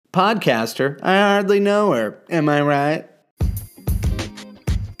Podcaster, I hardly know her. Am I right?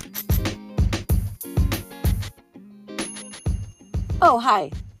 Oh,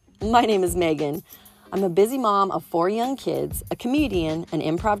 hi. My name is Megan. I'm a busy mom of 4 young kids, a comedian, an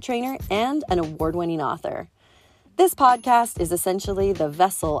improv trainer, and an award-winning author. This podcast is essentially the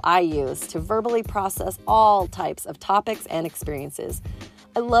vessel I use to verbally process all types of topics and experiences.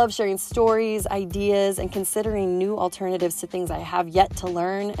 I love sharing stories, ideas, and considering new alternatives to things I have yet to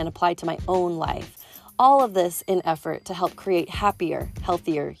learn and apply to my own life. All of this in effort to help create happier,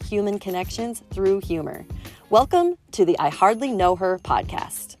 healthier human connections through humor. Welcome to the I Hardly Know Her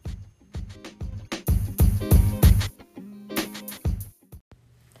podcast.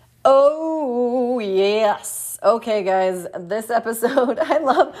 Oh, yes. Okay, guys, this episode, I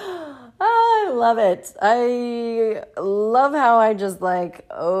love it. I love how I just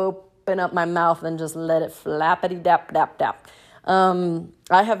open up my mouth and just let it flappity dap dap dap.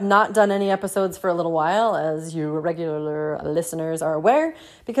 I have not done any episodes for a little while, as you regular listeners are aware,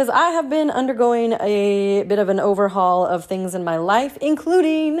 because I have been undergoing a bit of an overhaul of things in my life,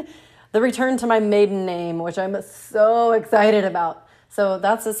 including the return to my maiden name, which I'm so excited about. So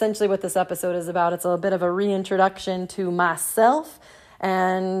that's essentially what this episode is about. It's a bit of a reintroduction to myself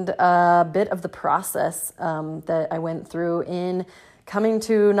and a bit of the process that I went through in coming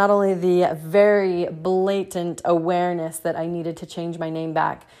to not only the very blatant awareness that I needed to change my name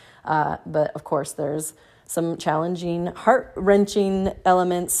back, but of course there's some challenging, heart-wrenching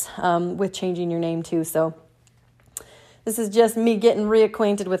elements with changing your name too. So this is just me getting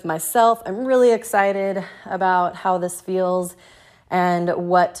reacquainted with myself. I'm really excited about how this feels and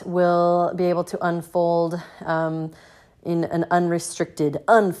what will be able to unfold in an unrestricted,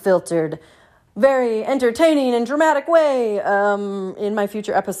 unfiltered, very entertaining and dramatic way in my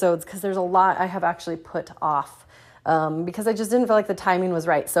future episodes, because there's a lot I have actually put off because I just didn't feel like the timing was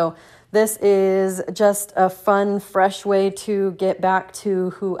right. So this is just a fun, fresh way to get back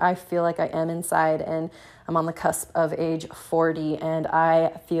to who I feel like I am inside. And I'm on the cusp of age 40, and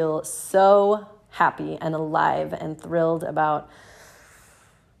I feel so happy and alive and thrilled about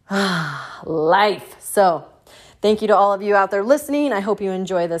life. So thank you to all of you out there listening. I hope you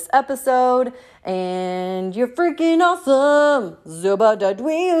enjoy this episode, and you're freaking awesome.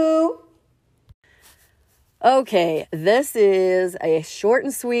 Zubadadwee. Okay, this is a short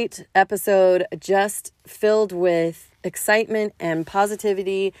and sweet episode, just filled with excitement and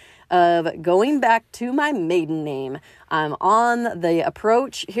positivity of going back to my maiden name. I'm on the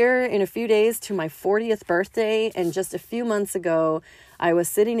approach here in a few days to my 40th birthday, and just a few months ago, I was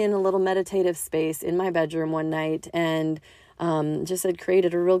sitting in a little meditative space in my bedroom one night and just had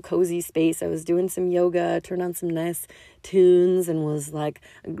created a real cozy space. I was doing some yoga, turned on some nice tunes, and was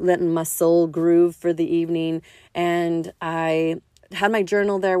letting my soul groove for the evening. And I had my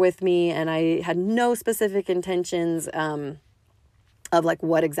journal there with me, and I had no specific intentions of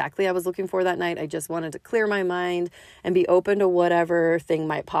what exactly I was looking for that night. I just wanted to clear my mind and be open to whatever thing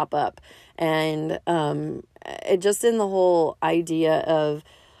might pop up. And it just in the whole idea of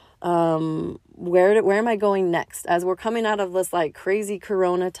where am I going next? As we're coming out of this crazy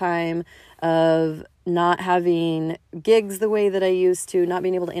Corona time of not having gigs the way that I used to, not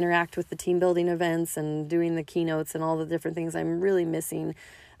being able to interact with the team building events and doing the keynotes and all the different things, I'm really missing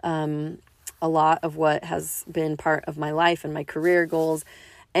a lot of what has been part of my life and my career goals.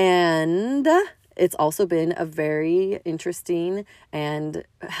 And it's also been a very interesting and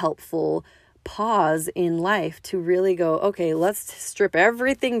helpful pause in life to really go, okay, let's strip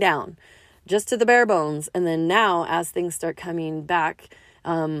everything down just to the bare bones. And then now, as things start coming back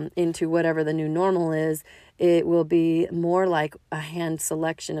into whatever the new normal is, it will be more like a hand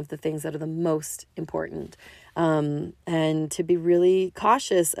selection of the things that are the most important. And to be really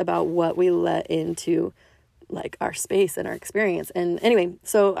cautious about what we let into our space and our experience. And anyway,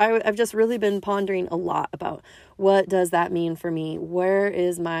 so I've just really been pondering a lot about what does that mean for me? Where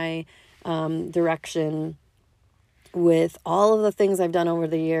is my direction with all of the things I've done over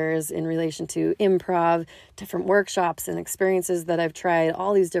the years in relation to improv, different workshops and experiences that I've tried,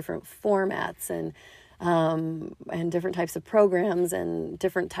 all these different formats and different types of programs and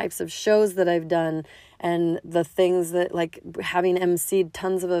different types of shows that I've done, and the things that having emceed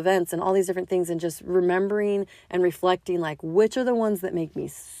tons of events and all these different things, and just remembering and reflecting which are the ones that make me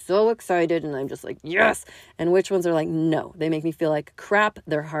so excited and I'm just yes, and which ones are no, they make me feel like crap,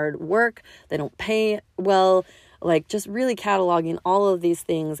 they're hard work, they don't pay well, just really cataloging all of these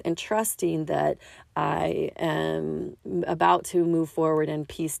things and trusting that I am about to move forward and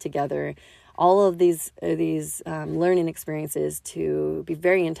piece together all of these learning experiences to be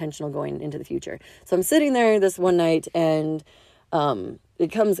very intentional going into the future. So I'm sitting there this one night, and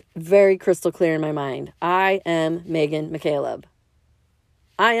it comes very crystal clear in my mind. I am Megan McCaleb.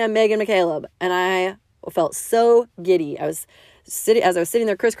 I am Megan McCaleb. And I felt so giddy. As I was sitting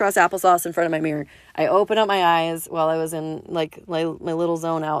there crisscross applesauce in front of my mirror, I opened up my eyes while I was in like my little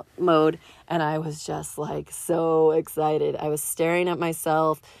zone out mode, and I was just like so excited. I was staring at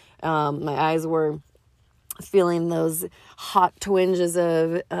myself. My eyes were feeling those hot twinges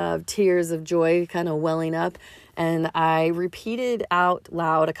of tears of joy kind of welling up. And I repeated out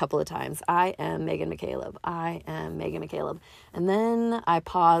loud a couple of times, I am Megan McCaleb. I am Megan McCaleb. And then I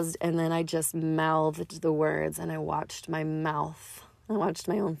paused, and then I just mouthed the words, and I watched my mouth. I watched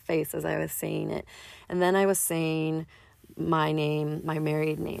my own face as I was saying it. And then I was saying my name, my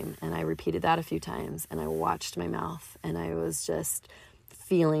married name, and I repeated that a few times, and I watched my mouth, and I was just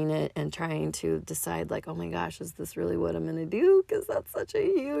feeling it and trying to decide, like, oh my gosh, is this really what I'm going to do? Because that's such a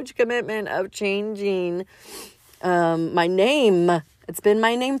huge commitment of changing my name. It's been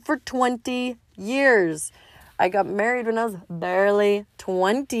my name for 20 years. I got married when I was barely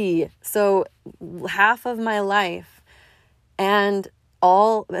 20. So half of my life and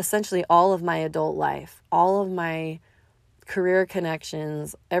essentially all of my adult life, all of my career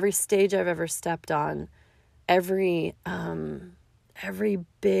connections, every stage I've ever stepped on, every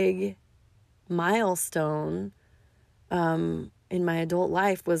big milestone in my adult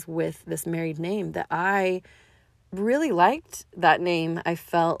life was with this married name that I really liked. That name. I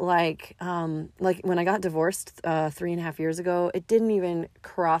felt like when I got divorced 3.5 years ago, it didn't even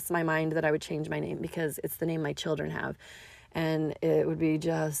cross my mind that I would change my name because it's the name my children have. And it would be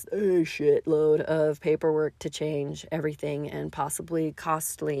just a shitload of paperwork to change everything, and possibly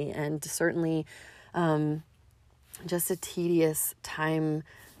costly, and certainly just a tedious time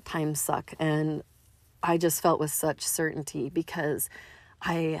suck. And I just felt with such certainty because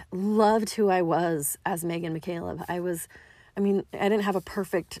I loved who I was as Megan McCaleb. I didn't have a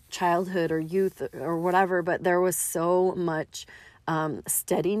perfect childhood or youth or whatever, but there was so much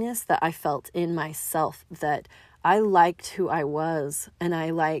steadiness that I felt in myself, that I liked who I was, and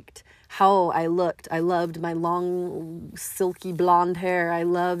I liked how I looked. I loved my long, silky blonde hair. I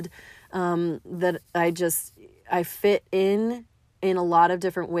loved that I fit in a lot of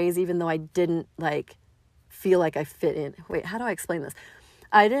different ways, even though I didn't feel like I fit in. Wait, how do I explain this?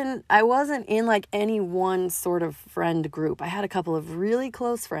 I wasn't in any one sort of friend group. I had a couple of really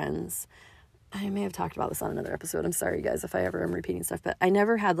close friends. I may have talked about this on another episode. I'm sorry, guys, if I ever am repeating stuff, but I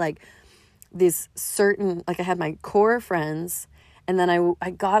never had these certain, I had my core friends, and then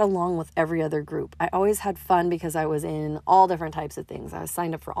I got along with every other group. I always had fun because I was in all different types of things. I was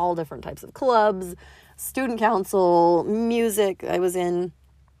signed up for all different types of clubs, student council, music. I was in,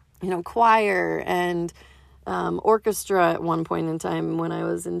 choir and orchestra at one point in time when I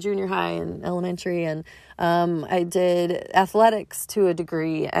was in junior high and elementary, and I did athletics to a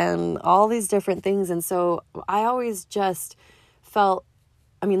degree and all these different things. And so I always just felt,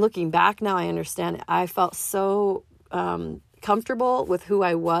 looking back now, I understand it. I felt so comfortable with who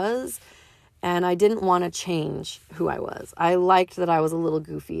I was, and I didn't want to change who I was. I liked that I was a little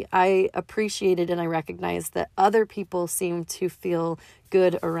goofy. I appreciated and I recognized that other people seemed to feel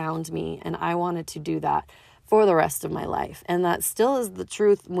good around me, and I wanted to do that for the rest of my life. And that still is the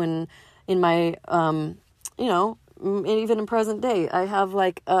truth when in my, even in present day, I have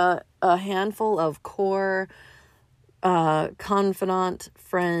a handful of core, confidant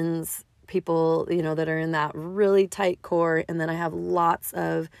friends, people, that are in that really tight core. And then I have lots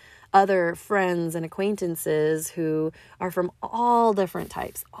of other friends and acquaintances who are from all different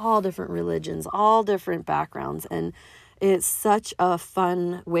types, all different religions, all different backgrounds. And it's such a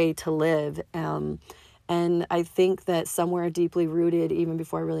fun way to live. And I think that somewhere deeply rooted, even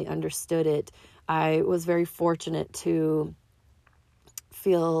before I really understood it, I was very fortunate to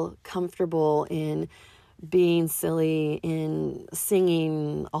feel comfortable in being silly, in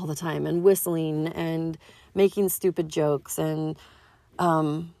singing all the time and whistling and making stupid jokes and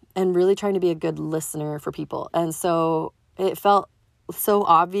really trying to be a good listener for people. And so it felt so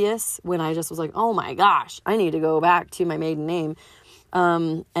obvious when I just was like, oh my gosh, I need to go back to my maiden name.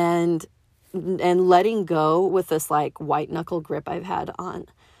 And letting go with this white knuckle grip I've had on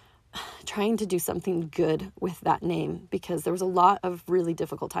trying to do something good with that name, because there was a lot of really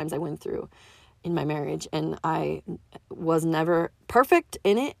difficult times I went through in my marriage, and I was never perfect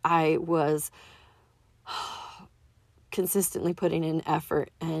in it. I was consistently putting in effort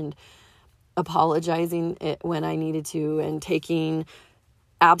and apologizing it when I needed to, and taking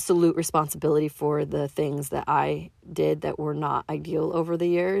absolute responsibility for the things that I did that were not ideal over the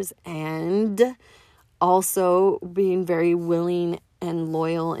years, and also being very willing and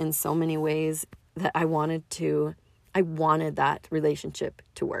loyal in so many ways that I wanted to I wanted that relationship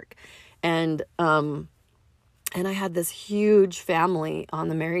to work. And I had this huge family on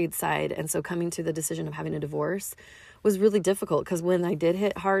the married side. And so coming to the decision of having a divorce was really difficult, because when I did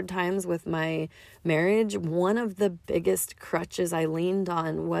hit hard times with my marriage, one of the biggest crutches I leaned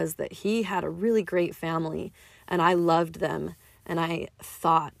on was that he had a really great family and I loved them. And I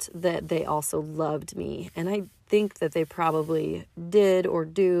thought that they also loved me. And I think that they probably did or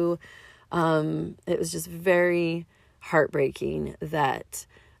do. It was just very heartbreaking that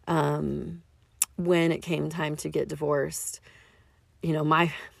when it came time to get divorced, you know,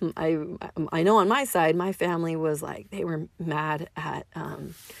 I know on my side, my family was like, they were mad at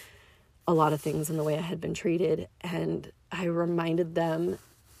a lot of things and the way I had been treated. And I reminded them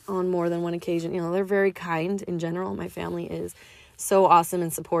on more than one occasion, you know, they're very kind in general. My family is so awesome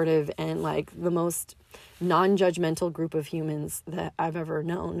and supportive and like the most non-judgmental group of humans that I've ever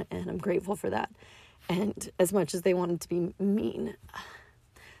known. And I'm grateful for that. And as much as they wanted to be mean,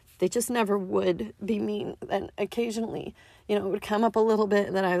 they just never would be mean. And occasionally, you know, it would come up a little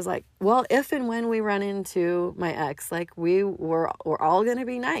bit that I was like, well, if and when we run into my ex, like we're all going to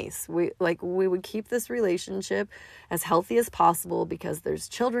be nice. We would keep this relationship as healthy as possible because there's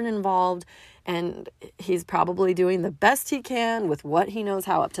children involved and he's probably doing the best he can with what he knows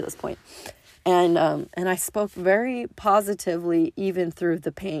how up to this point. And I spoke very positively even through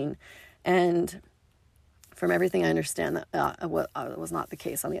the pain. And from everything I understand, that was not the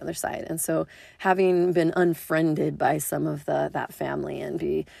case on the other side. And so having been unfriended by some of that family and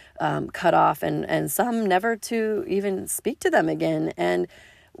be cut off and some never to even speak to them again. And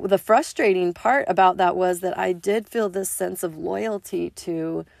the frustrating part about that was that I did feel this sense of loyalty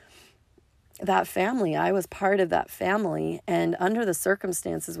to that family. I was part of that family. And under the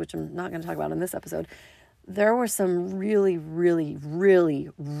circumstances, which I'm not going to talk about in this episode, there were some really, really, really,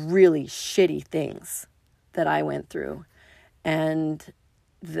 really shitty things that I went through, and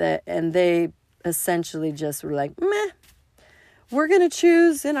they essentially just were like, meh, we're going to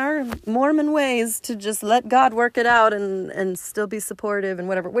choose in our Mormon ways to just let God work it out and still be supportive and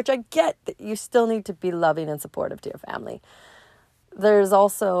whatever, which I get that you still need to be loving and supportive to your family. There's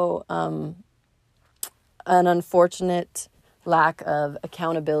also an unfortunate lack of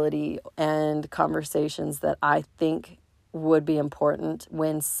accountability and conversations that I think would be important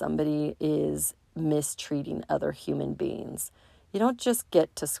when somebody is mistreating other human beings. You don't just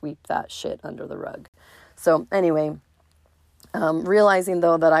get to sweep that shit under the rug. So anyway, realizing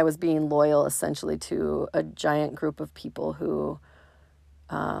though that I was being loyal essentially to a giant group of people who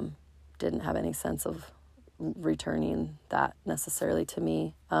didn't have any sense of returning that necessarily to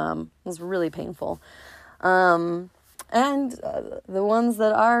me was really painful. And the ones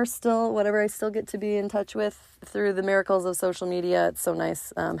that are still, whatever, I still get to be in touch with through the miracles of social media. It's so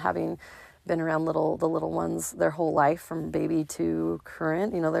nice having been around the little ones their whole life from baby to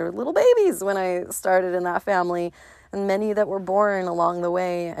current. You know, they were little babies when I started in that family, and many that were born along the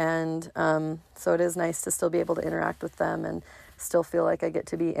way. And so it is nice to still be able to interact with them and still feel like I get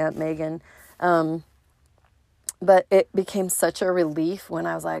to be Aunt Megan. But it became such a relief when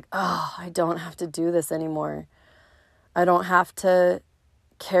I was like, oh, I don't have to do this anymore. I don't have to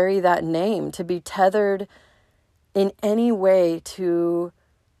carry that name, to be tethered in any way to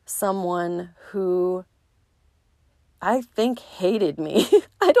someone who I think hated me.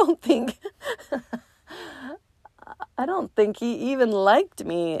 I don't think he even liked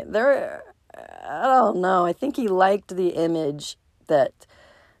me. I don't know. I think he liked the image that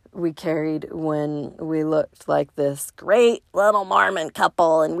we carried when we looked like this great little Mormon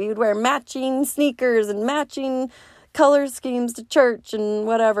couple, and we would wear matching sneakers and matching color schemes to church and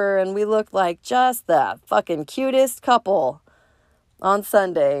whatever, and we looked like just the fucking cutest couple on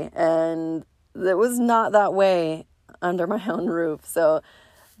Sunday, and it was not that way under my own roof. So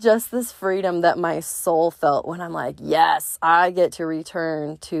just this freedom that my soul felt when I'm like, yes, I get to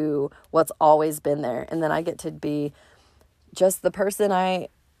return to what's always been there, and then I get to be just the person I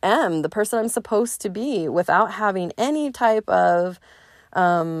am, the person I'm supposed to be, without having any type of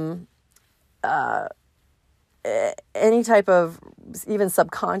even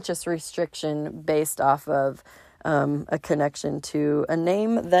subconscious restriction based off of a connection to a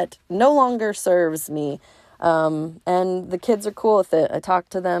name that no longer serves me. And the kids are cool with it. I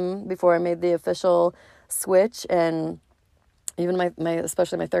talked to them before I made the official switch, and even my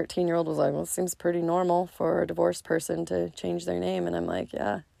especially my 13-year-old was like, well, it seems pretty normal for a divorced person to change their name. And I'm like,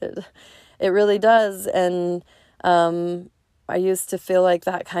 yeah, it really does. And I used to feel like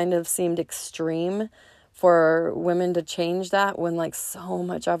that kind of seemed extreme for women to change that, when like so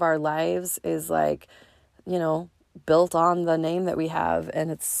much of our lives is like, you know, built on the name that we have, and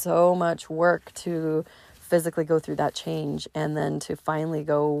it's so much work to physically go through that change, and then to finally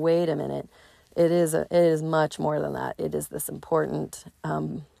go, wait a minute, it is much more than that. It is this important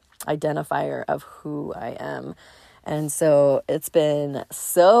identifier of who I am. And so it's been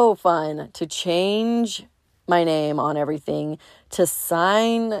so fun to change my name on everything, to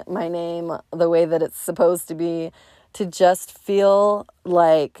sign my name the way that it's supposed to be, to just feel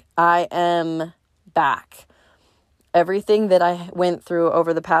like I am back. Everything that I went through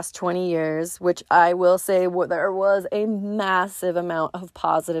over the past 20 years, which I will say there was a massive amount of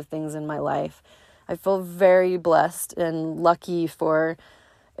positive things in my life. I feel very blessed and lucky for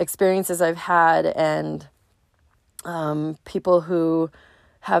experiences I've had, and people who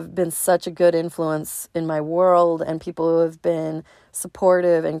have been such a good influence in my world, and people who have been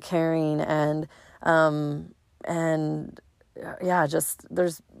supportive and caring, and just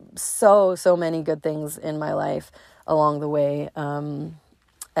there's so many good things in my life along the way.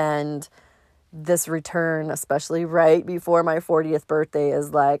 And this return, especially right before my 40th birthday,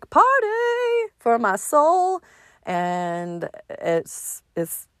 is like party for my soul. And it's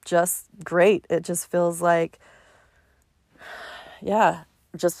just great. It just feels like,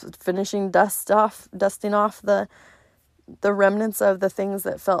 just dusting off the remnants of the things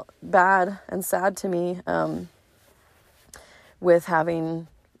that felt bad and sad to me, with having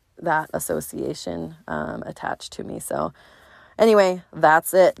that association attached to me. So anyway,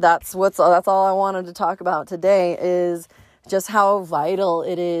 that's it. That's all I wanted to talk about today, is just how vital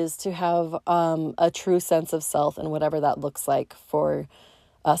it is to have a true sense of self, and whatever that looks like for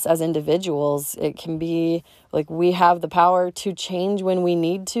us as individuals. It can be like we have the power to change when we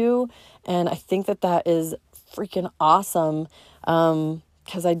need to. And I think that is freaking awesome,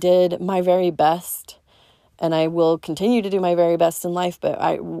 because I did my very best, and I will continue to do my very best in life. But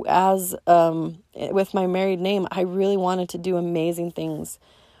with my married name, I really wanted to do amazing things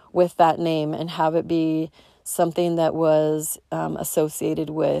with that name, and have it be something that was associated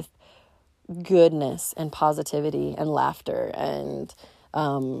with goodness and positivity and laughter and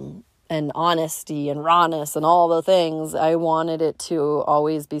honesty and rawness and all the things. I wanted it to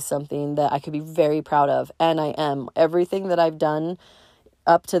always be something that I could be very proud of. And I am. Everything that I've done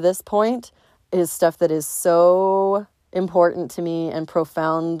up to this point is stuff that is so important to me and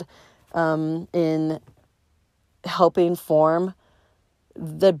profound in helping form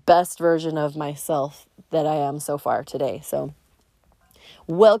the best version of myself that I am so far today. So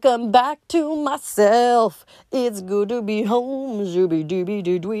welcome back to myself. It's good to be home.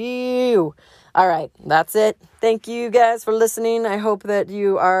 Zooby-dooby-doo-doo. All right, that's it. Thank you guys for listening. I hope that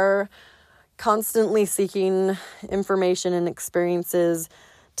you are constantly seeking information and experiences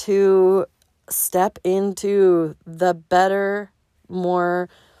to step into the better, more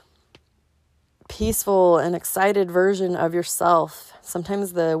peaceful and excited version of yourself.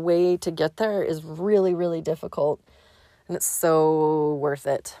 Sometimes the way to get there is really, really difficult. And it's so worth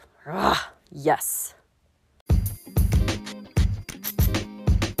it. Yes.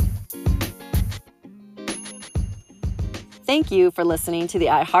 Thank you for listening to the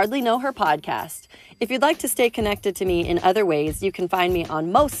I Hardly Know Her podcast. If you'd like to stay connected to me in other ways, you can find me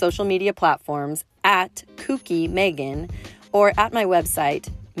on most social media platforms at Kooky Megan, or at my website,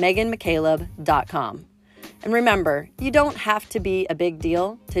 meganmccaleb.com. And remember, you don't have to be a big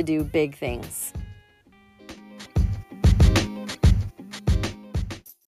deal to do big things.